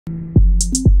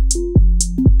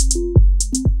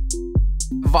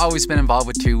I've always been involved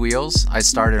with two wheels. I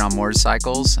started on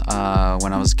motorcycles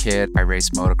when I was a kid. I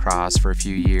raced motocross for a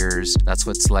few years. That's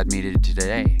what's led me to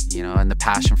today, you know, and the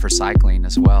passion for cycling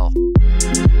as well.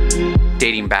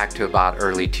 Dating back to about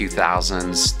early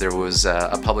 2000s, there was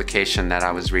a publication that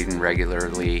I was reading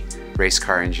regularly, Race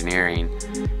Car Engineering,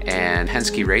 and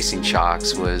Penske Racing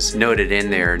Shocks was noted in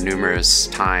there numerous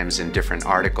times in different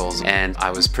articles, and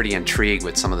I was pretty intrigued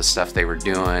with some of the stuff they were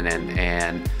doing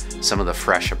and some of the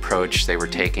fresh approach they were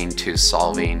taking to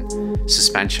solving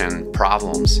suspension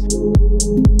problems.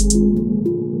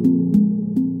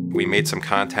 We made some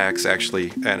contacts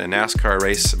actually at a NASCAR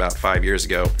race about 5 years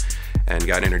ago and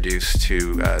got introduced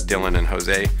to Dylan and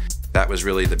Jose. That was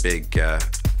really the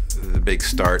big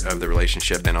start of the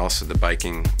relationship and also the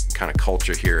biking kind of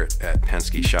culture here at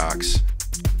Penske Shocks.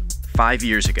 5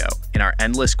 years ago, in our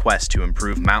endless quest to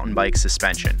improve mountain bike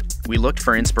suspension, we looked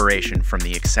for inspiration from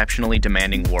the exceptionally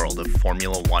demanding world of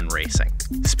Formula One racing,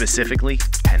 specifically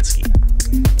Penske.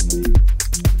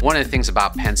 One of the things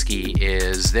about Penske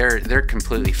is they're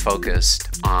completely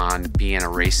focused on being a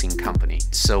racing company.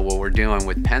 So what we're doing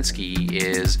with Penske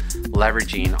is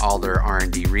leveraging all their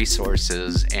R&D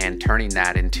resources and turning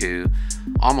that into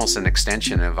almost an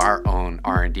extension of our own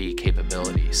R&D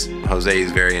capabilities. Jose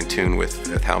is very in tune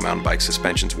with how mountain bike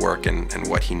suspensions work and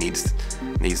what he needs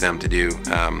them to do.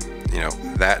 You know,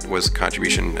 that was a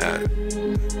contribution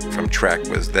from Trek,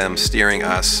 was them steering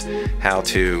us how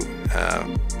to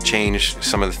change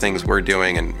some of the things we're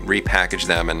doing and repackage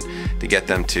them and to get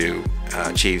them to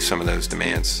achieve some of those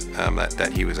demands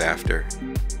that he was after.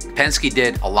 Penske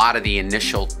did a lot of the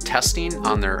initial testing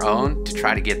on their own to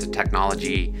try to get the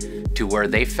technology to where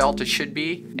they felt it should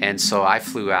be, and so I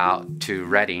flew out to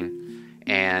Reading,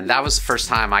 and that was the first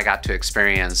time I got to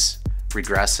experience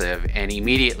regressive and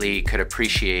immediately could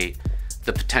appreciate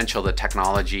the potential the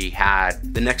technology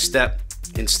had. The next step,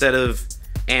 instead of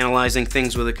analyzing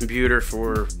things with a computer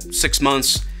for 6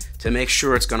 months to make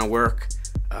sure it's going to work,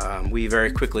 we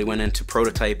very quickly went into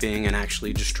prototyping and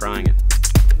actually just trying it.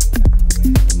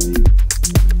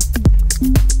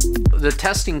 The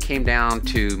testing came down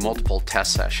to multiple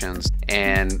test sessions,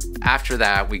 and after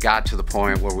that we got to the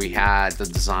point where we had the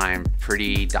design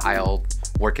pretty dialed,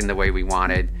 working the way we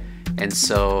wanted, and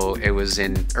so it was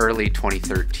in early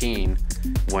 2013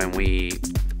 when we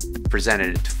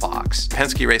presented it to Fox.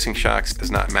 Penske Racing Shocks does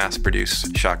not mass produce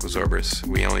shock absorbers.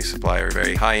 We only supply a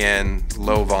very high-end,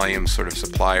 low-volume sort of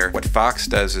supplier. What Fox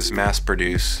does is mass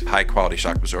produce high-quality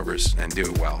shock absorbers and do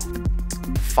it well.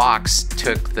 Fox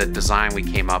took the design we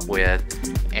came up with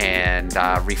and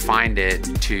refined it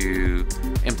to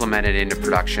implement it into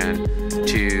production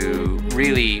to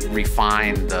really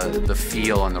refine the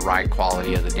feel and the ride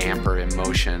quality of the damper in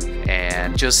motion,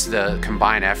 and just the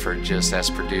combined effort just has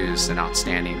produced an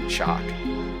outstanding shock.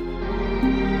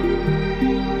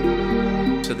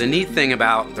 So the neat thing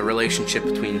about the relationship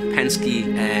between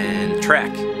Penske and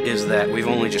Trek is that we've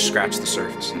only just scratched the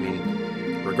surface. I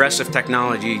mean, regressive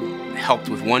technology helped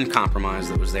with one compromise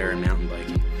that was there in mountain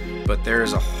biking, but there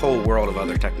is a whole world of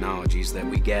other technologies that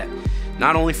we get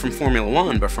not only from Formula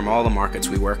One but from all the markets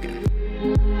we work in.